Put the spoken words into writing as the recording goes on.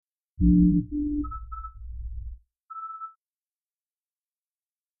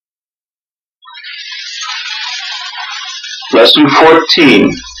Lesson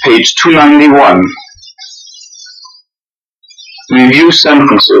 14, page 291. Review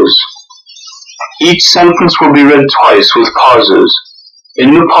sentences. Each sentence will be read twice with pauses.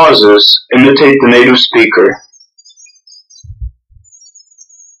 In the pauses, imitate the native speaker.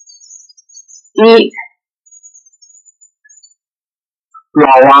 一，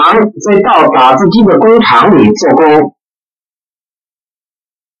老王在倒打字机的工厂里做工。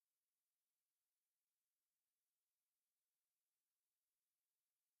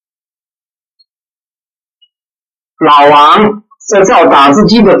老王在造打字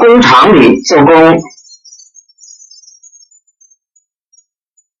机的工厂里做工。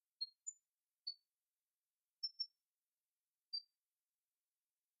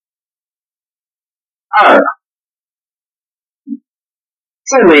二，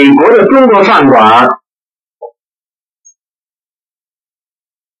在美国的中国饭馆，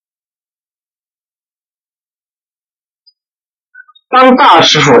当大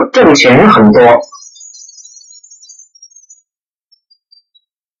师傅挣钱很多。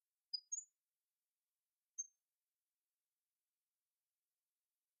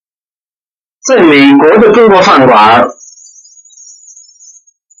在美国的中国饭馆，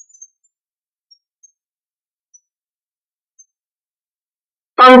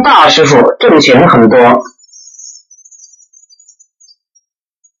当大师傅挣钱很多。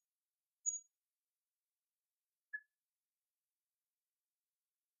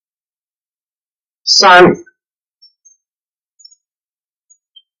三，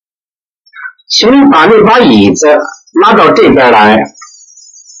请你把那把椅子拉到这边来。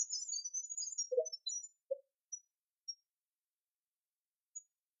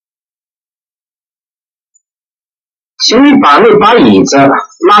请你把那把椅子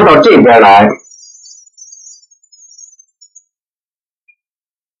拉到这边来。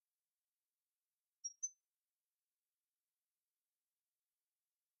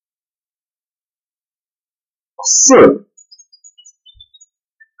四，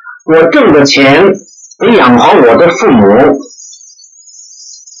我挣的钱得养活我的父母。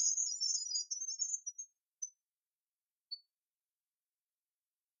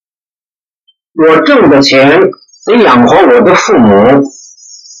我挣的钱得养活我的父母。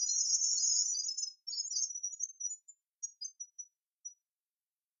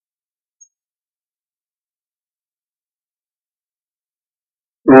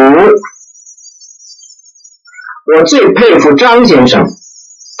五，我最佩服张先生，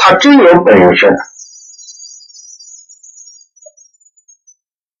他真有本事。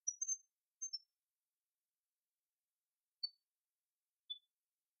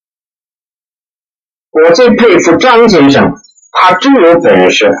我最佩服张先生，他真有本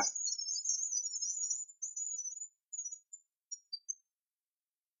事。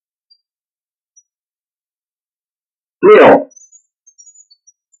六，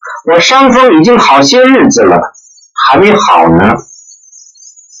我伤风已经好些日子了，还没好呢。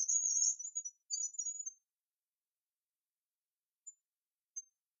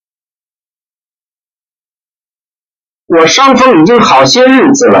我伤风已经好些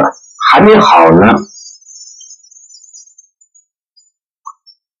日子了，还没好呢。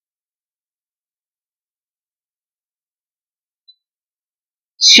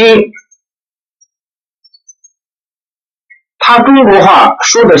七，他中国话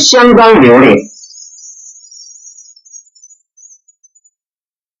说得相当流利。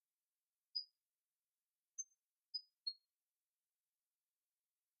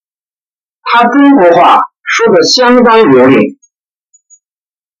他中国话说得相当流利。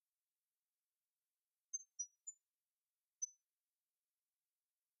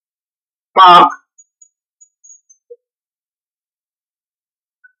八，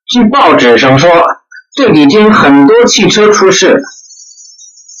据报纸上说，这几天很多汽车出事。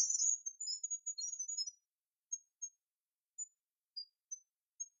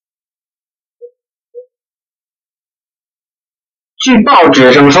据报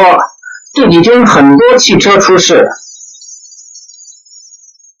纸上说，这几天很多汽车出事。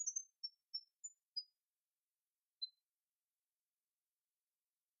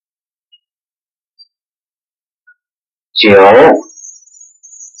九，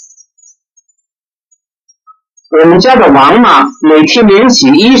我们家的王妈每天联系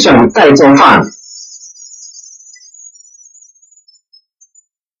医生带做饭。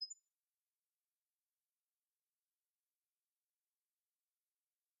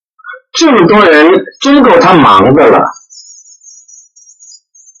这么多人真够他忙的了。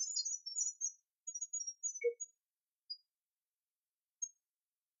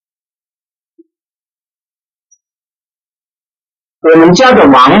我们家的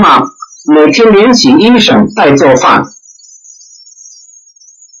王妈每天连洗衣裳带做饭。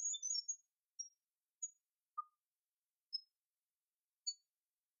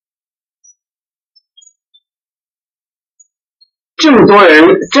这么多人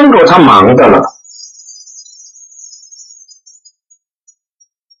真够他忙的了。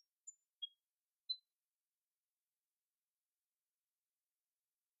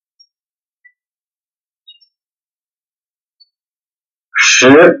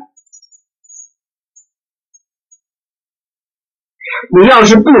10，你要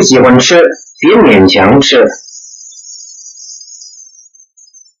是不喜欢吃，别勉强吃。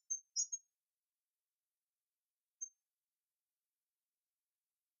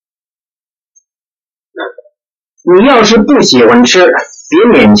你要是不喜欢吃，别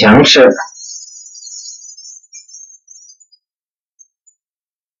勉强吃。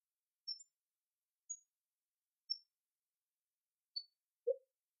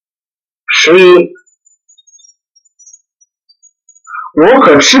11，我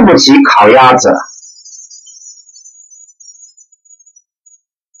可吃不起烤鸭子。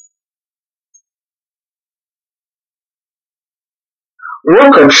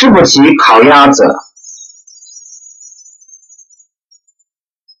我可吃不起烤鸭子。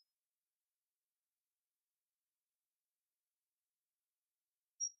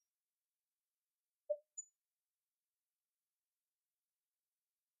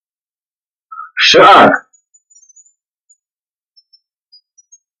12，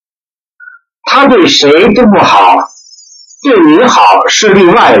他对谁都不好，对你好是例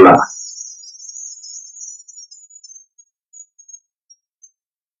外了。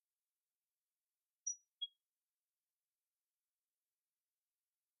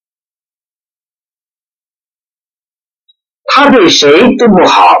他对谁都不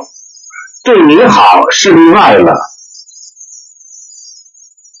好，对你好是例外了。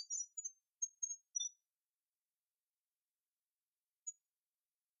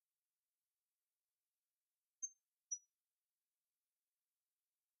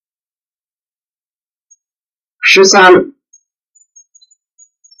13，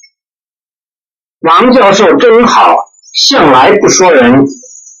王教授真好，向来不说人。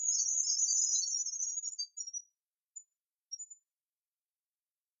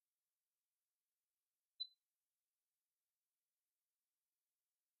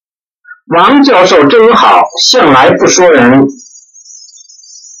王教授真好，向来不说人。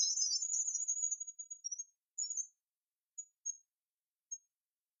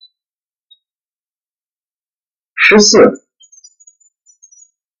14，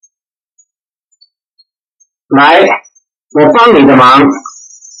来，我帮你的忙，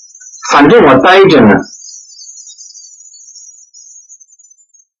反正我呆着呢。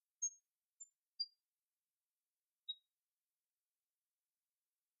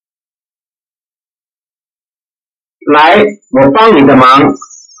来，我帮你的忙，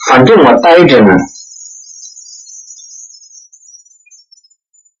反正我呆着呢。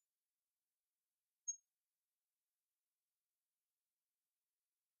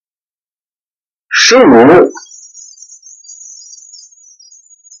15，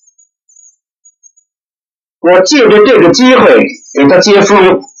我借着这个机会给他接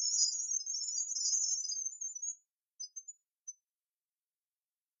风。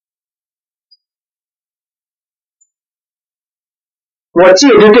我借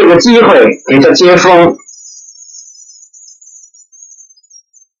着这个机会给他接风。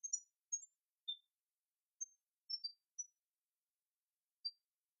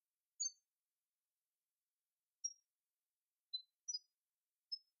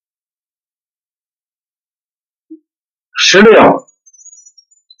16，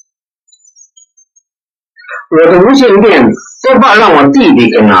我的无线电多半让我弟弟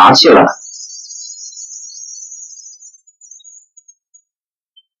给拿去了。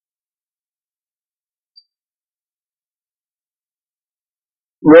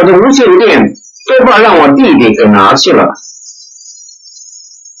我的无线电多半让我弟弟给拿去了。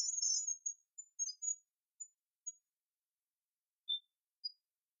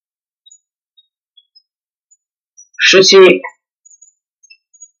17，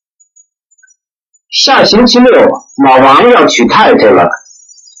下星期六老王要娶太太了。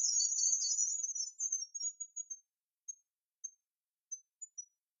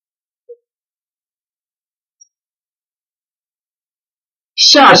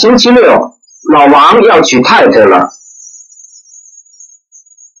下星期六老王要娶太太了。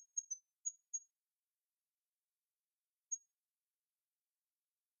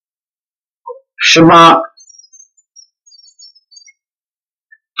18，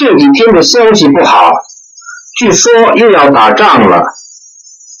这几天的消息不好，据说又要打仗了。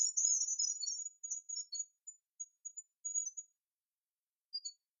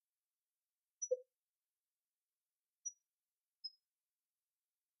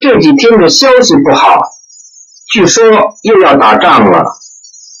这几天的消息不好，据说又要打仗了。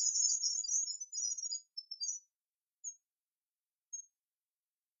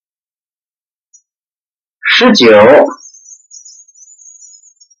19，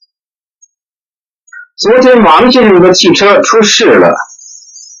昨天王先生的汽车出事了，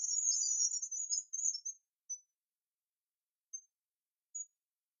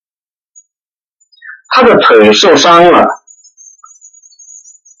他的腿受伤了。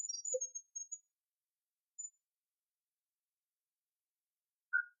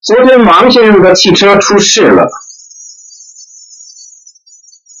昨天王先生的汽车出事了，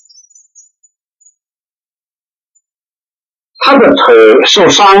他的腿受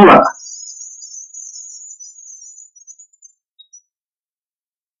伤了。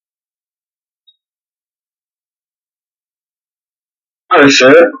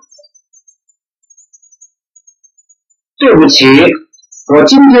20，对不起，我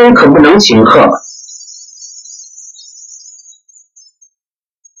今天可不能请客。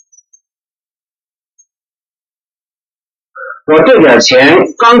我这点钱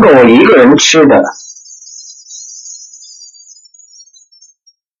刚够我一个人吃的。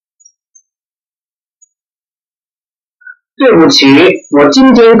对不起，我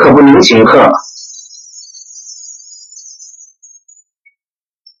今天可不能请客。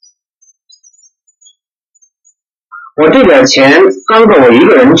我这点钱刚够我一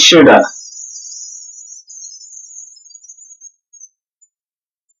个人吃的。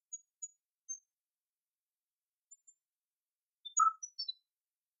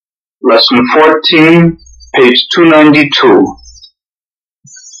Lesson 14, page 292.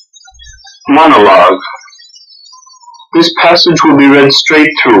 Monologue. This passage will be read straight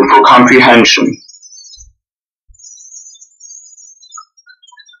through for comprehension.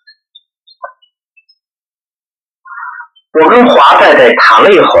 我跟华太太谈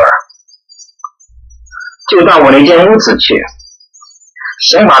了一会儿，就到我那间屋子去，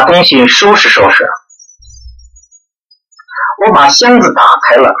想把东西收拾收拾。我把箱子打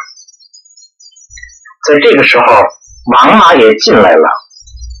开了，在这个时候，王妈也进来了。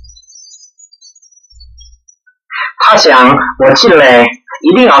她想我进来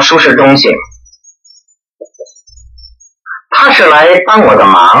一定要收拾东西，她是来帮我的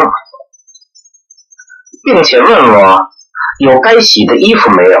忙，并且问我有该洗的衣服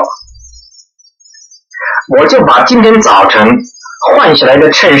没有。我就把今天早晨换下来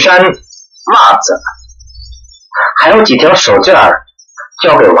的衬衫、袜子还有几条手绢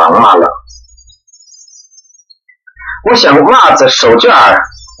交给王妈了。我想袜子、手绢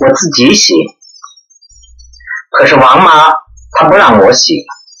我自己洗，可是王妈她不让我洗。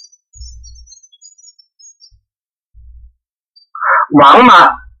王妈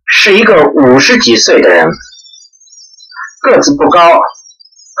是一个50几岁的人，个子不高，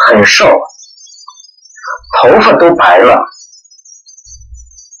很瘦，头发都白了。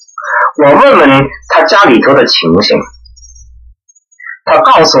我问问她家里头的情形，她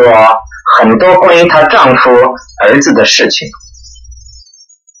告诉我很多关于她丈夫、儿子的事情。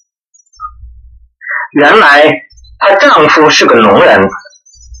原来她丈夫是个农人，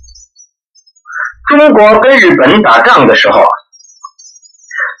中国跟日本打仗的时候，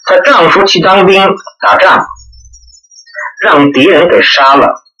她丈夫去当兵打仗，让敌人给杀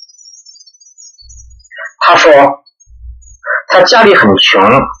了。她说她家里很穷，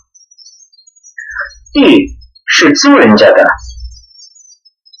地是租人家的，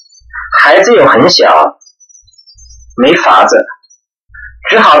孩子又很小，没法子，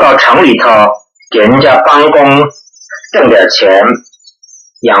只好到城里头给人家帮工，挣点钱，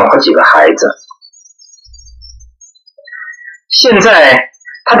养活几个孩子。现在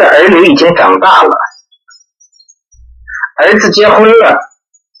他的儿女已经长大了，儿子结婚了，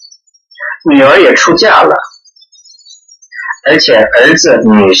女儿也出嫁了，而且儿子、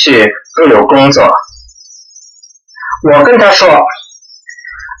女婿都有工作。我跟他说，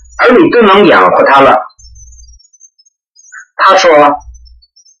儿女都能养活他了。他说，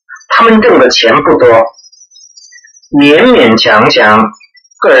他们挣的钱不多，勉勉强强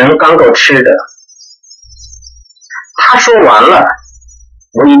个人刚够吃的。他说完了，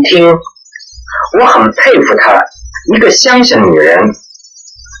我一听，我很佩服她，一个乡下女人，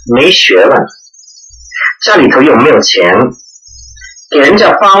没学问，家里头又没有钱，给人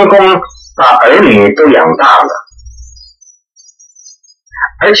家帮工，把儿女都养大了。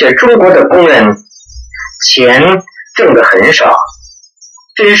而且中国的工人钱挣得很少，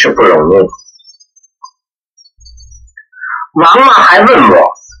真是不容易。妈妈还问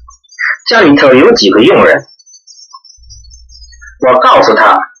我家里头有几个佣人，我告诉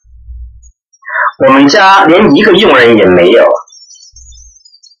她我们家连一个佣人也没有。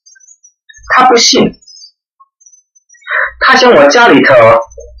她不信，她想我家里头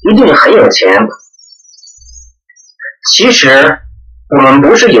一定很有钱。其实我们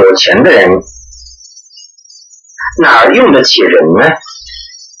不是有钱的人，哪儿用得起人呢？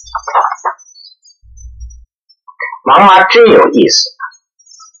妈妈真有意思。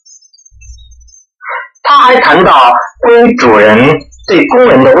她还谈到关于主人对工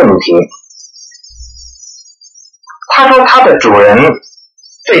人的问题。她说她的主人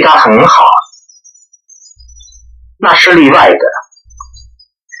对她很好，那是例外的。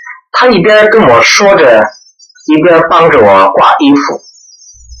她一边跟我说着，一边帮着我挂衣服。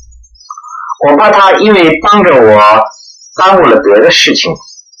我怕她因为帮着我耽误了别的事情，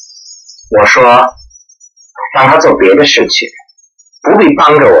我说让她做别的事情，不必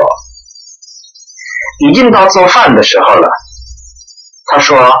帮着我。已经到做饭的时候了，她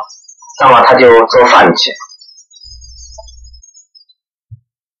说那么她就做饭去。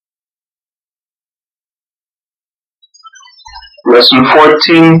Lesson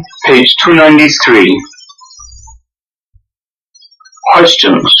 14, page 293.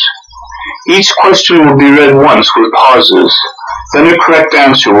 Questions. Each question will be read once with pauses. Then a correct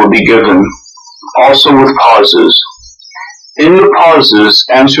answer will be given, also with pauses. In the pauses,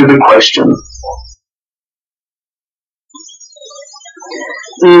 answer the question.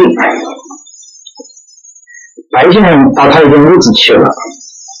 一，白先生到他一间屋子去了。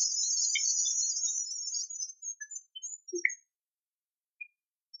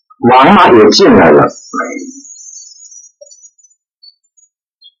王妈也进来了。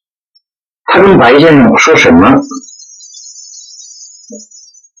他跟白先生说什么？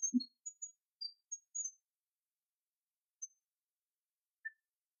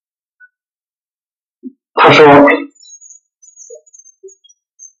他说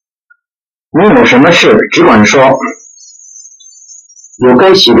你有什么事只管说，有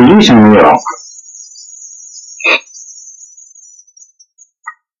该洗的衣裳没有？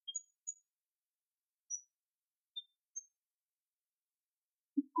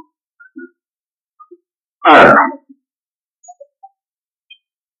二，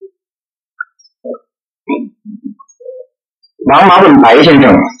王妈问白先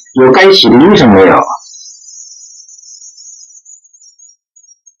生有该洗的衣裳没有？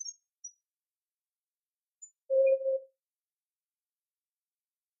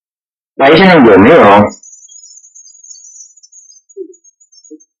白先生有没有？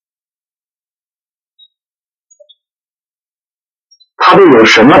他都有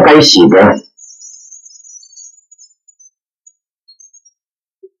什么该洗的？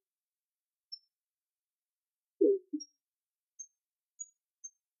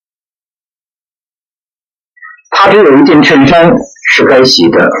他只有一件衬衫是该洗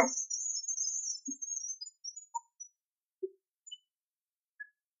的。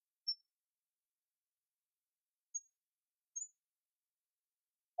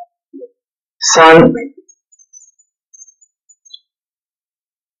三，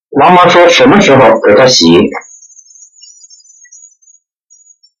王妈说什么时候给他洗？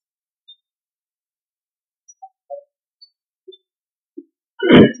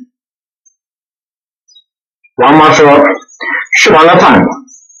王妈说吃完了饭，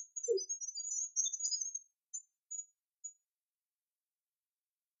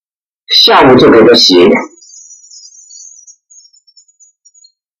下午就给他洗。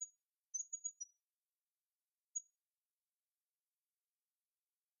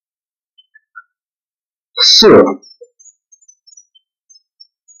四，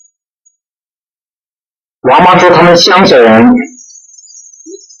王妈说他们乡下人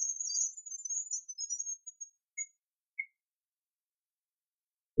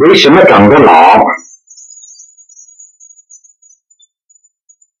为什么长得老？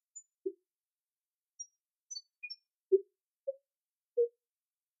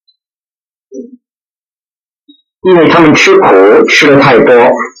因为他们吃苦吃的太多，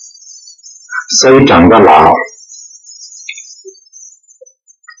所以长得老。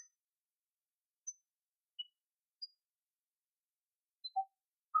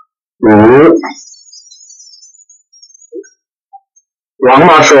五，王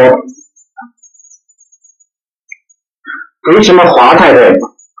妈说为什么华太太比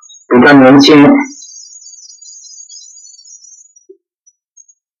她年轻？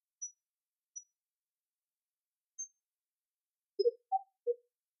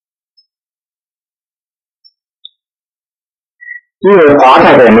因为华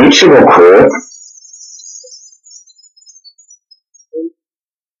太太没吃过苦。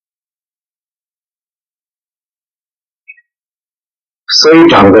所以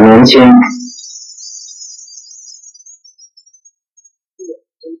长得年轻。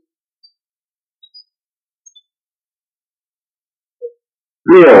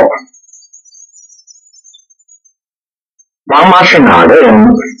6，王妈是哪的人？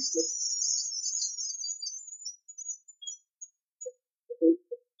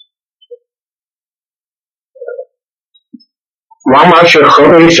王妈是河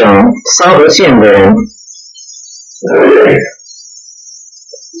北省三河县的人。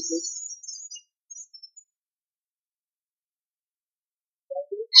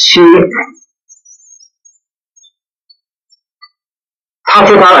7，他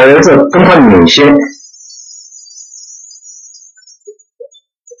说他儿子跟他女婿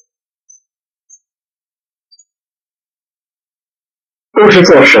都是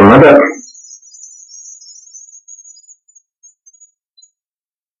做什么的？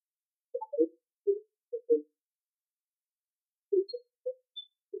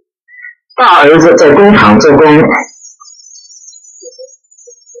大儿子在工厂做工，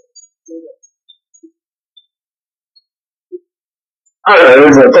二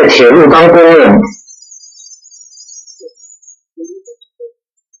儿子在铁路当工人，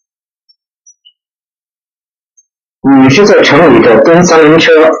女婿在城里头蹬三轮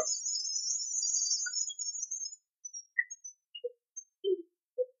车。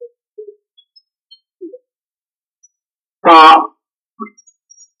8，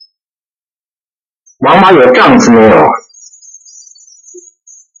王妈有丈夫没有？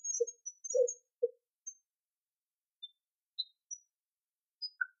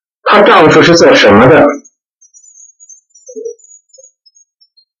她丈夫是做什么的？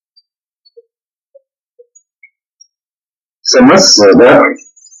怎么死的？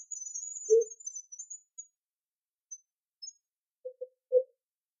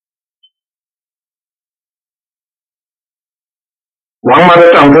王妈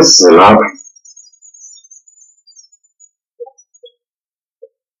的丈夫死了。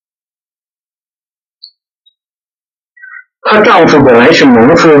她丈夫本来是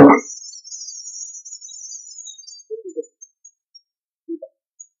农夫，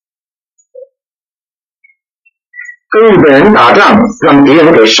跟日本人打仗，让敌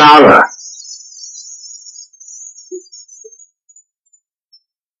人给杀了。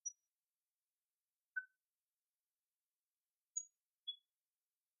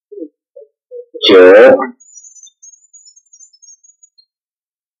9，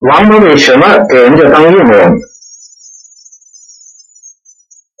王妈为什么给人家当佣人？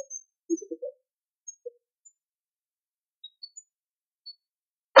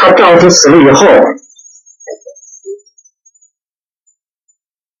她丈夫死了以后，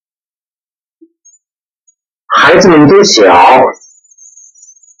孩子们都小，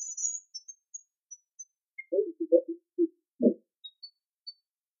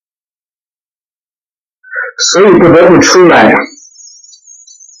所以不得不出来。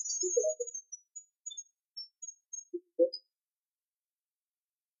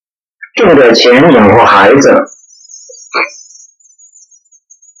挣点钱养活孩子。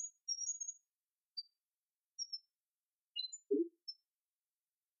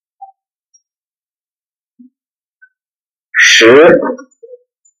10，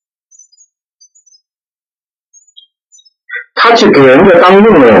他去给人家当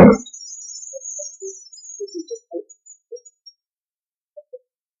佣人，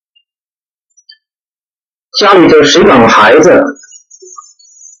家里头谁养孩子？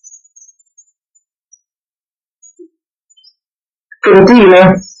种地呢？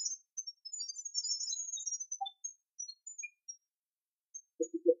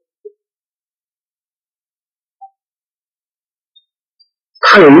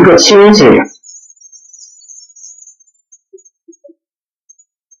他有一个亲戚，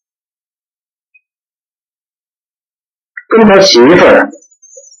跟他媳妇儿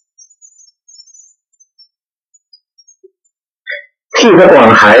替他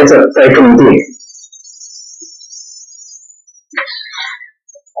管孩子，在种地。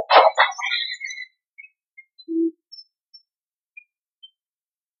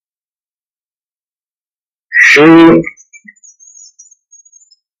11，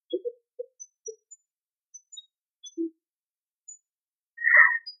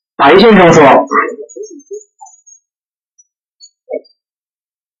白先生说，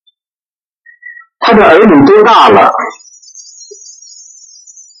他的儿女都大了，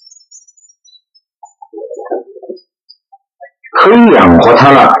可以养活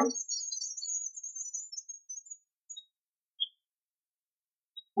他了。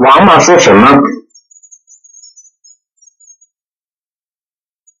王妈说什么？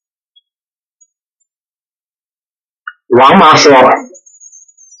王妈说，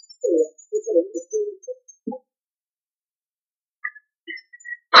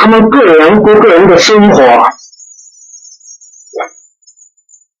他们个人过个人的生活，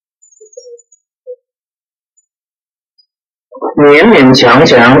勉勉强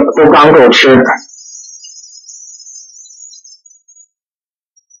强都刚够吃。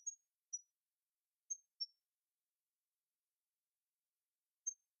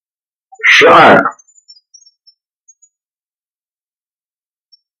12，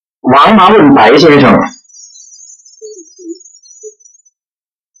王妈问白先生，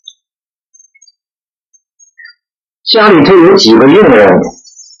家里头有几个佣人？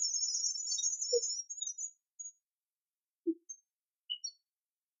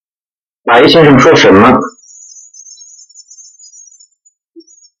白先生说什么？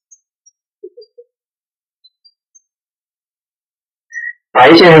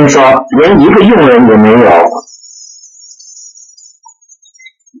白先生说连一个佣人也没有。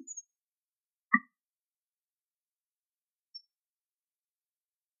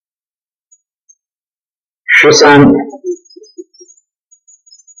13，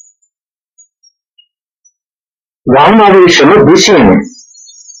王妈为什么不信？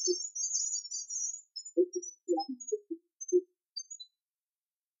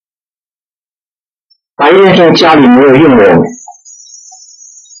白先生家里没有佣人。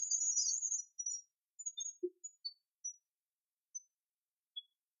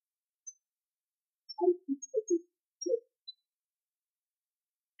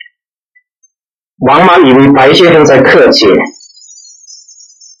王妈以为白先生在客气，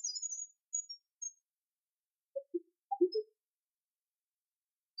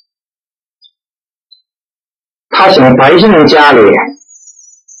他想白先生家里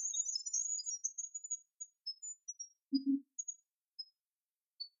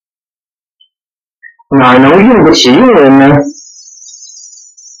哪能用不起佣人呢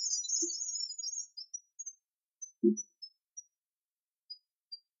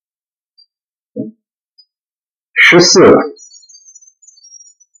？14，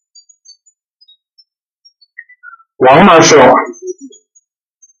王妈说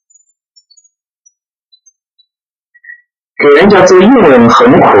给人家做佣人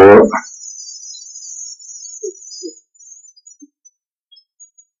很苦，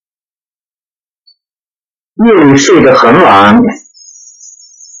夜里睡得很晚，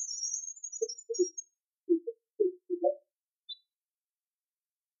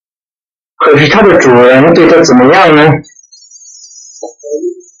可是他的主人对他怎么样呢？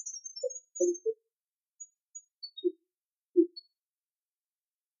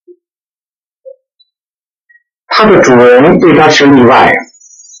他的主人对他是例外。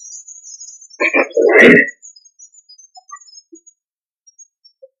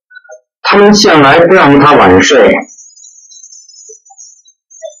他们向来不让他晚睡。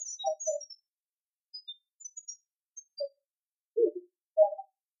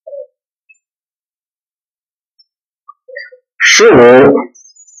15，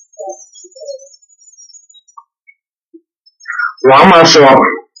王妈说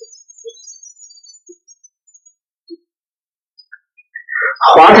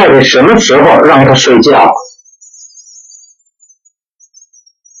华太太什么时候让他睡觉？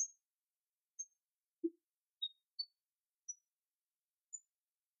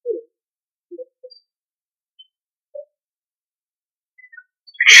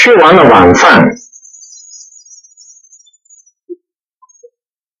吃完了晚饭，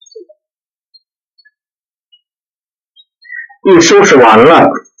一收拾完了，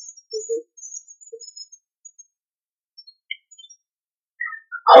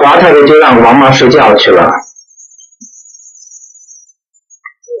华太太就让王妈睡觉去了。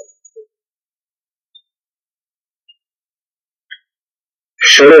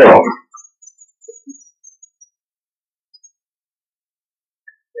16，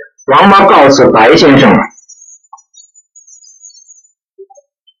王妈告诉白先生，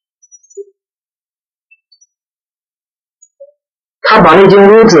他把那间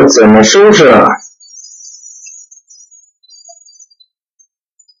屋子怎么收拾了？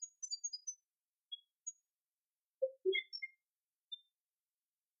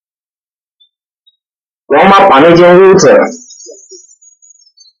王妈把那间屋子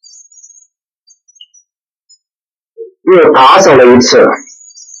又打扫了一次，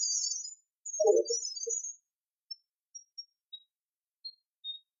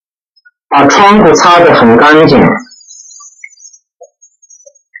把窗户擦得很干净。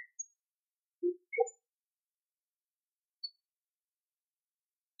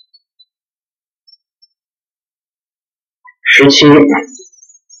17，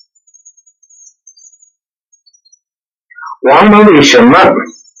王妈为什么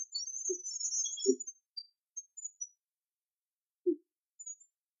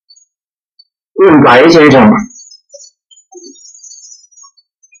问白先生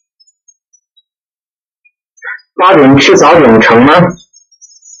，8点吃早点成吗？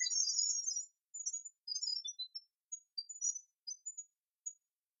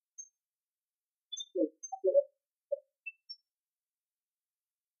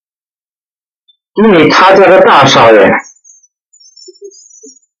因为他家的大少爷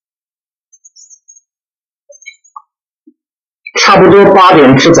差不多8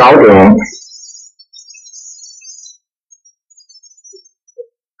点吃早点，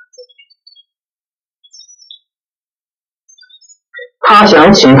他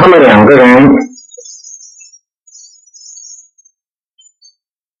想请他们2个人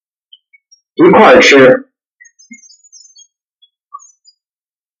一块儿吃。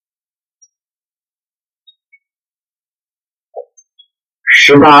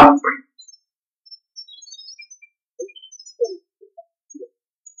18，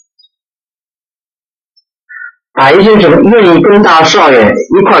白先生愿意跟大少爷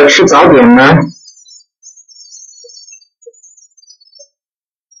一块儿吃早点吗？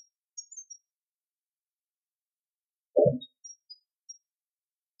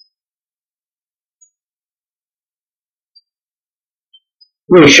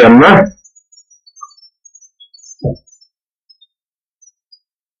为什么？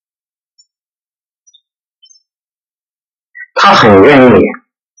他很愿意。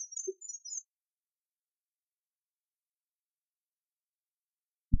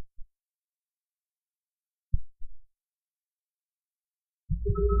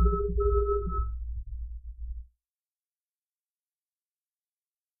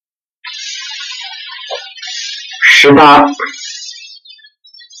18，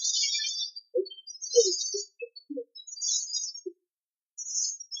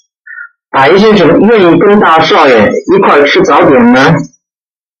白先生愿意跟大少爷一块儿吃早点吗？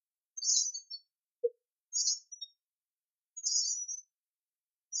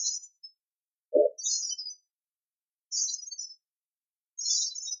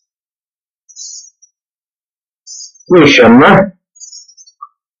为什么？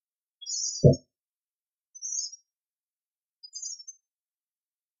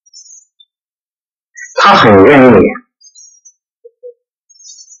他很愿意。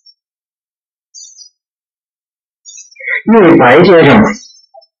因为白先生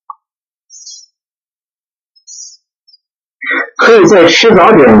可以在吃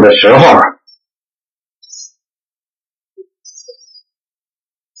早点的时候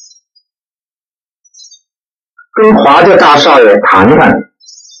跟华家大少爷谈谈。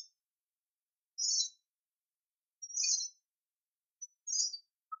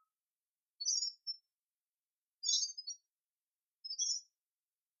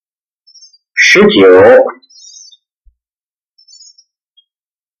19，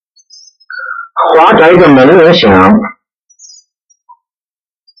华宅的门铃响，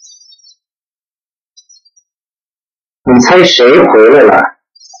你猜谁回来了？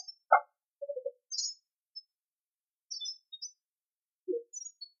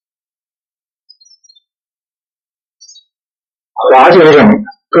华先生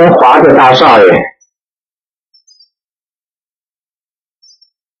跟华家大少爷。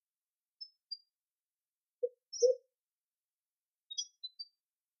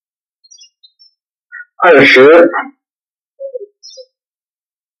20，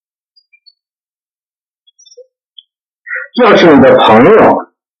要是你的朋友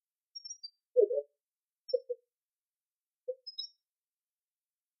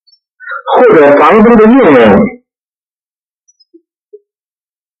或者房东的佣人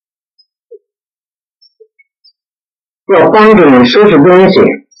要帮着你收拾东西，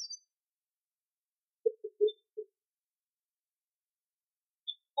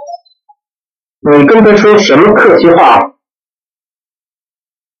你跟他说什么客气话？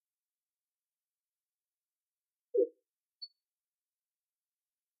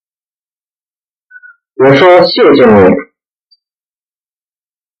我说谢谢你，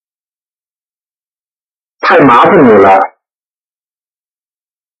太麻烦你了。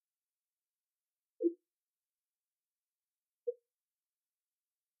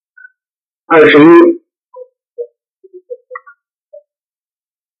21，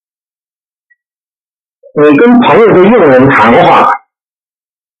你跟朋友的佣人谈话，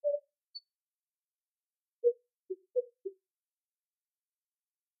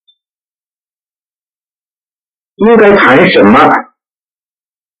应该谈什么？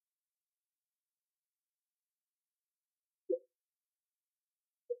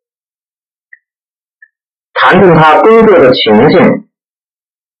谈谈他工作的情形。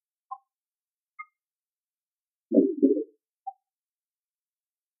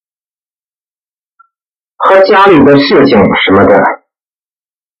和家里的事情什么的。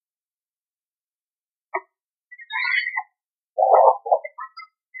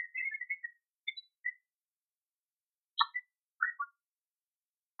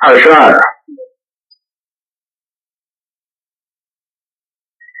22，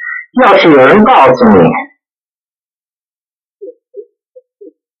要是有人告诉你，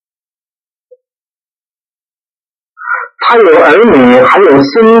他有儿女，还有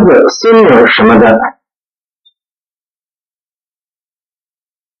孙子、孙女什么的，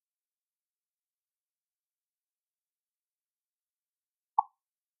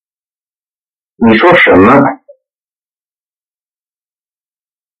你说什么？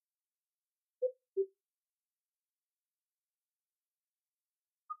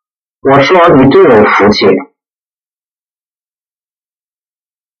我说你真有福气。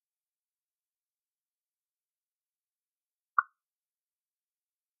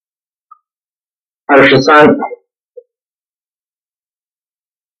23，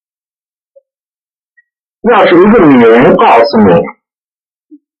要是一个女人告诉你，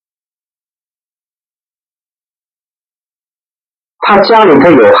她家里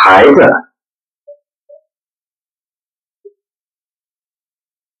头有孩子，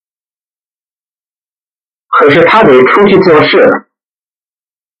可是她得出去做事，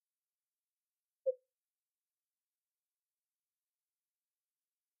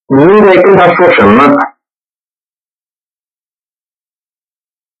你应该跟她说什么？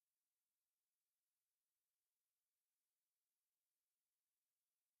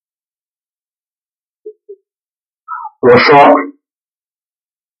我说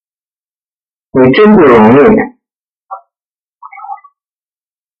你真不容易，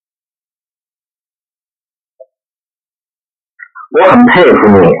我很佩服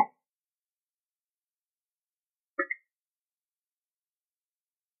你。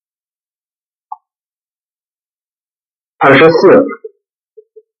24，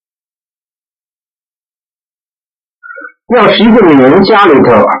要是一个女人家里头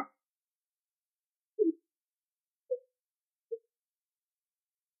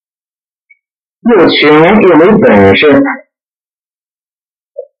又穷又没本事，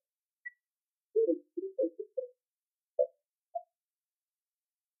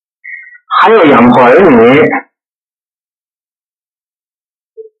还要养活儿女，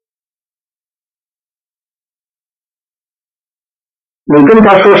你跟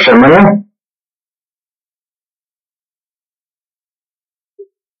她说什么呢？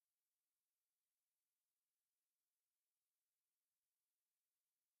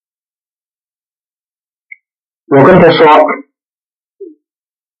我跟她说，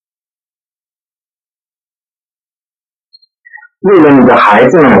为了你的孩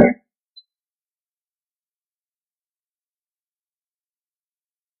子们，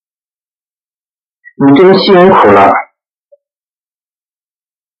你真辛苦了。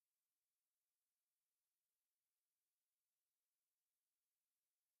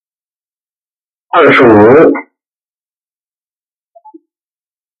25，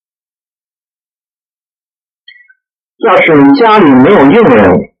要是你家里没有佣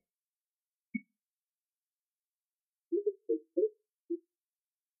人，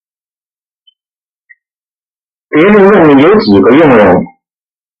别人问你有几个佣人，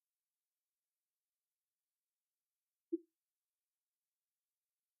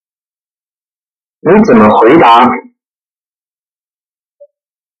你怎么回答？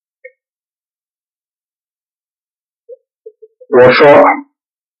我说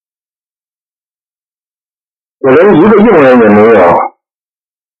我连一个佣人也没有。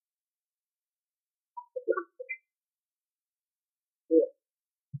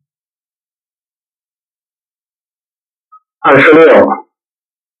26，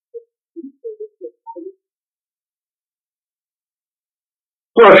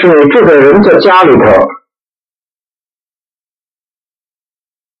要是你住在人家家里头，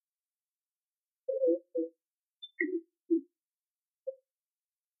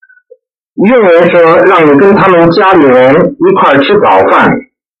佣人说让你跟他们家里人一块吃早饭，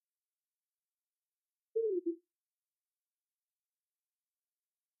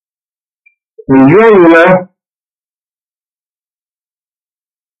你愿意吗？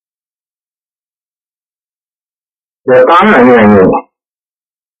我当然愿意。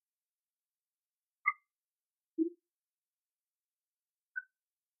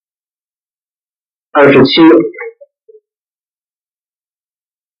27，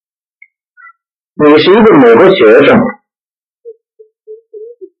你是一个美国学生，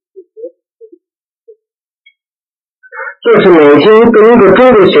就是每天跟一个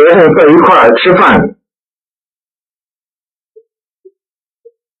中国学生在一块吃饭，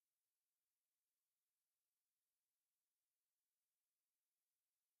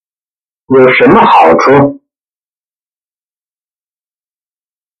有什么好处？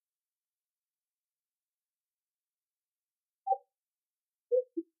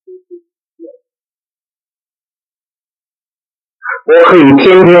我可以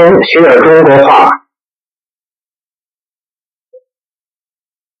天天学点中国话。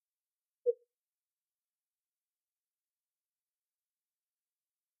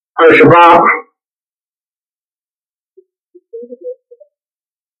28。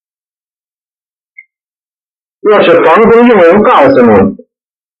要是房东佣人告诉你，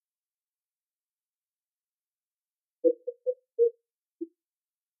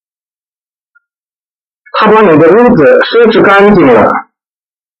他把你的屋子收拾干净了，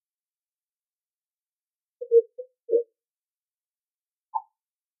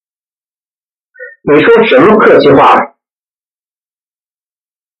你说什么客气话？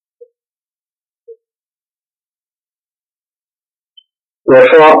我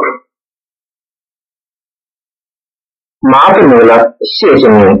说麻烦你了，谢谢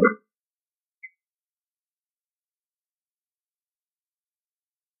你。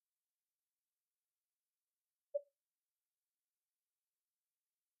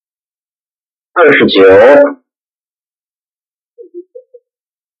29。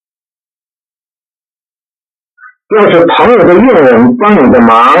要是朋友的佣人帮你的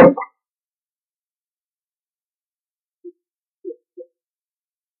忙，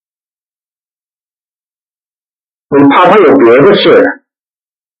你怕他有别的事，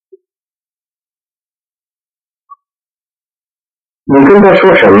你跟他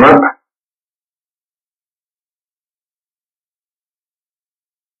说什么？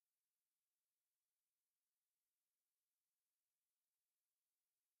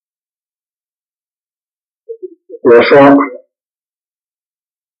我说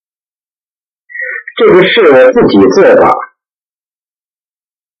这个是我自己做的，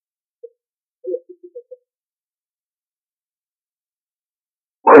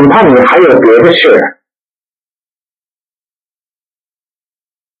恐怕你还有别的事，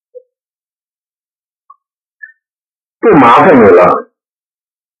不麻烦你了。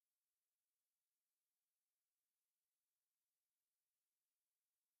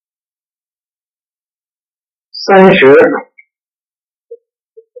30。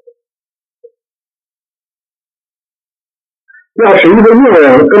要是一个佣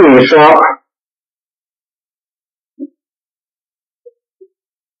人跟你说，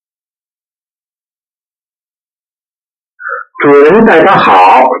主人待他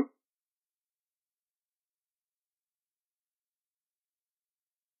好，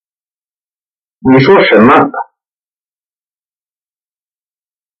你说什么？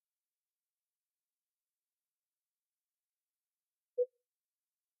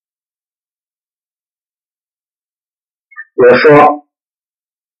我说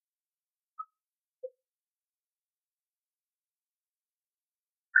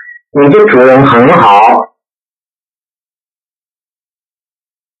你的主人很好，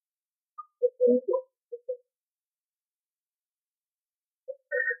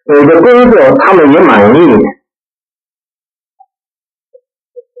你的工作他们也满意，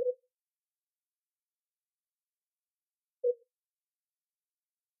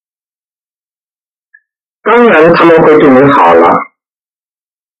当然他们会对你好了。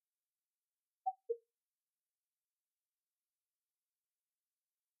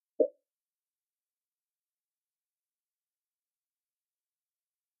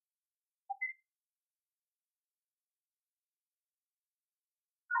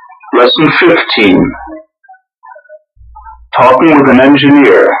Lesson 15. Talking with an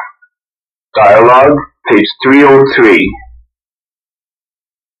engineer. Dialogue, page 303.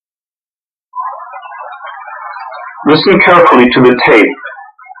 Listen carefully to the tape.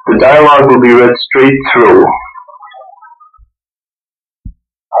 The dialogue will be read straight through.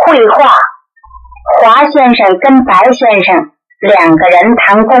 绘画，华先生跟白先生两个人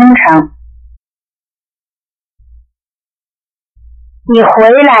谈工程。你回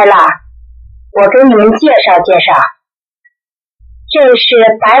来了，我给你们介绍介绍。这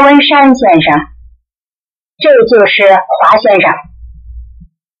是白文山先生，这就是华先生。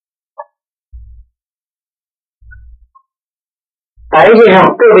白先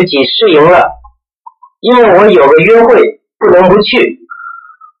生，对不起，失迎了，因为我有个约会，不能不去。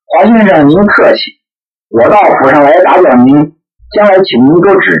华先生，您客气，我到府上来打搅您，将来请您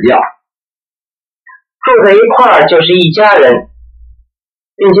多指教。住在一块儿就是一家人，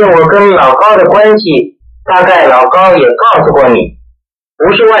并且我跟老高的关系，大概老高也告诉过你，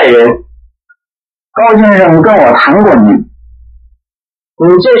不是外人。高先生跟我谈过您。你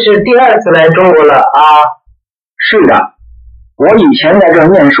这是第2次来中国了啊？是的，我以前在这儿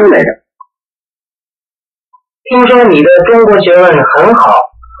念书来着，听说你的中国学问很好，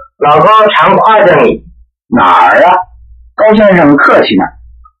老高常夸奖你。哪儿啊？高先生客气呢。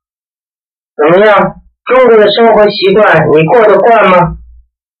怎么样？中国的生活习惯你过得惯吗？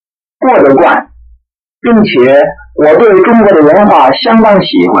过得惯，并且我对中国的文化相当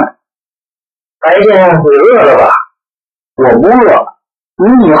喜欢。白先生，你饿了吧？我不饿，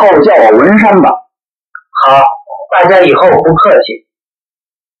你以后叫我文山吧。好，大家以后不客气。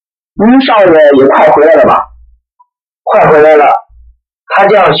您少爷也快回来了吧？快回来了，他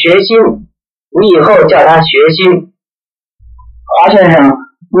叫学新，你以后叫他学新。华先生，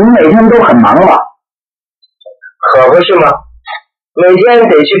您每天都很忙吧？可不是吗？每天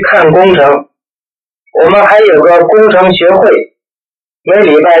得去看工程，我们还有个工程学会，每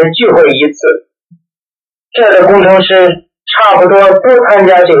礼拜聚会一次。这儿的工程师差不多都参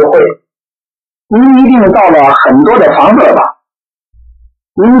加这个会。您一定造了很多的房子了吧？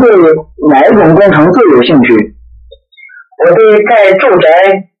您对哪一种工程最有兴趣？我对盖住宅、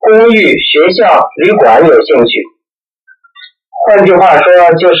公寓、学校、旅馆有兴趣。换句话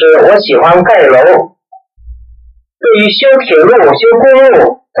说，就是我喜欢盖楼。对于修铁路、修公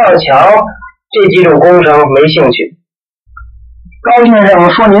路、造桥这几种工程没兴趣。高先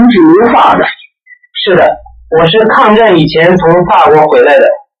生说您是留法的。是的，我是抗战以前从法国回来的。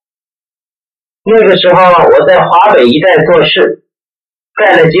那个时候我在华北一带做事，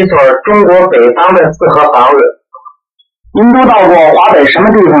盖了几所中国北方的四合房子。您都到过华北什么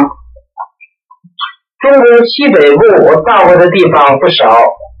地方？中国西北部我到过的地方不少。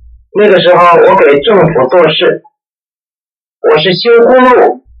那个时候我给政府做事，我是修公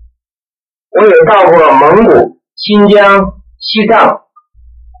路。我也到过蒙古、新疆、西藏，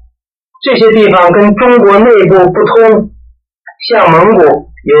这些地方跟中国内部不通。像蒙古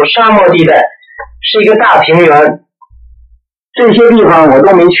有沙漠地带，是一个大平原，这些地方我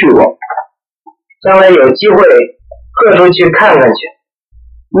都没去过，将来有机会各处去看看去。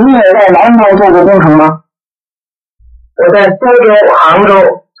你也在南方做过工程吗？我在苏州、杭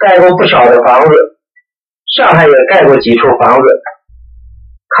州盖过不少的房子，上海也盖过几处房子。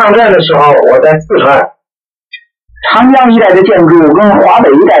抗战的时候我在四川。长江一带的建筑跟华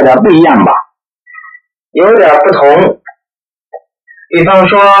北一带的不一样吧？有点不同。比方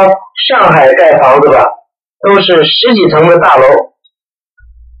说上海盖房子吧，都是十几层的大楼，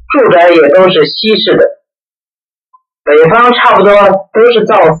住宅也都是西式的。北方差不多都是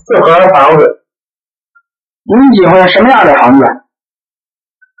造四合房子。您喜欢什么样的房子？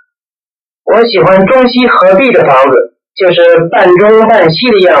我喜欢中西合璧的房子，就是半中半西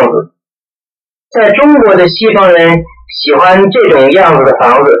的样子。在中国的西方人喜欢这种样子的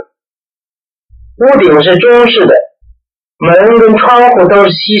房子，屋顶是中式的，门跟窗户都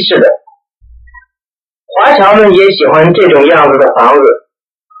是西式的。华侨们也喜欢这种样子的房子。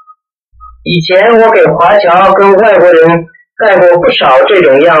以前我给华侨跟外国人盖过不少这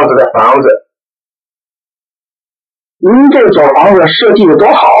种样子的房子。您这所房子设计的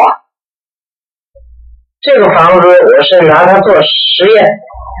多好啊！这个房子我是拿它做实验，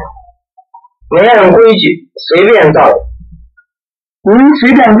没按规矩随便造的。您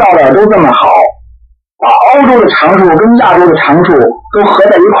随便造的都这么好，把欧洲的长处跟亚洲的长处都合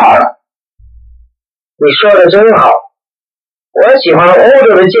在一块了。你说的真好。我喜欢欧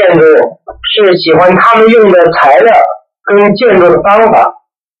洲的建筑，是喜欢他们用的材料跟建筑的方法，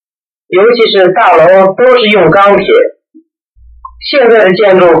尤其是大楼都是用钢铁。现在的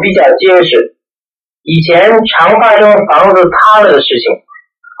建筑比较结实，以前常发生房子塌了的事情。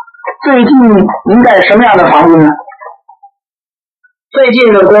最近您盖什么样的房子呢？最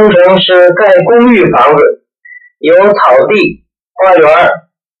近的工程是盖公寓房子，有草地、花园、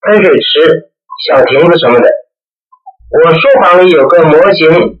喷水池、小亭子什么的。我书房里有个模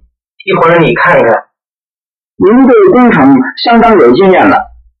型，一会儿你看看。您对工程相当有经验了。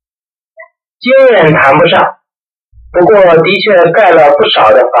经验谈不上，不过的确盖了不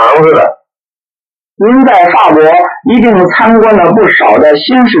少的房子了。您在法国一定参观了不少的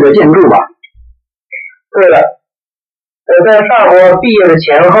新式的建筑吧？对了，我在法国毕业的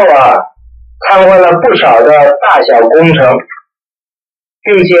前后参观了不少的大小工程，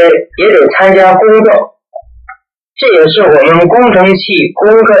并且也得参加工作，这也是我们工程系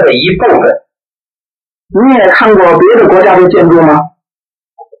功课的一部分。你也看过别的国家的建筑吗？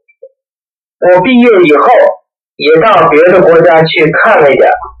我毕业以后也到别的国家去看了一点，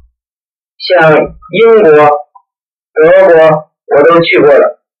像英国、德国我都去过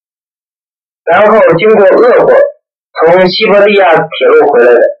了，然后经过俄国，从西伯利亚铁路回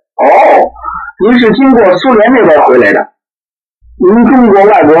来的。哦，您是经过苏联那边回来的。您中国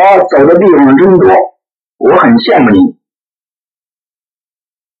外国走的地方真多，我很羡慕您。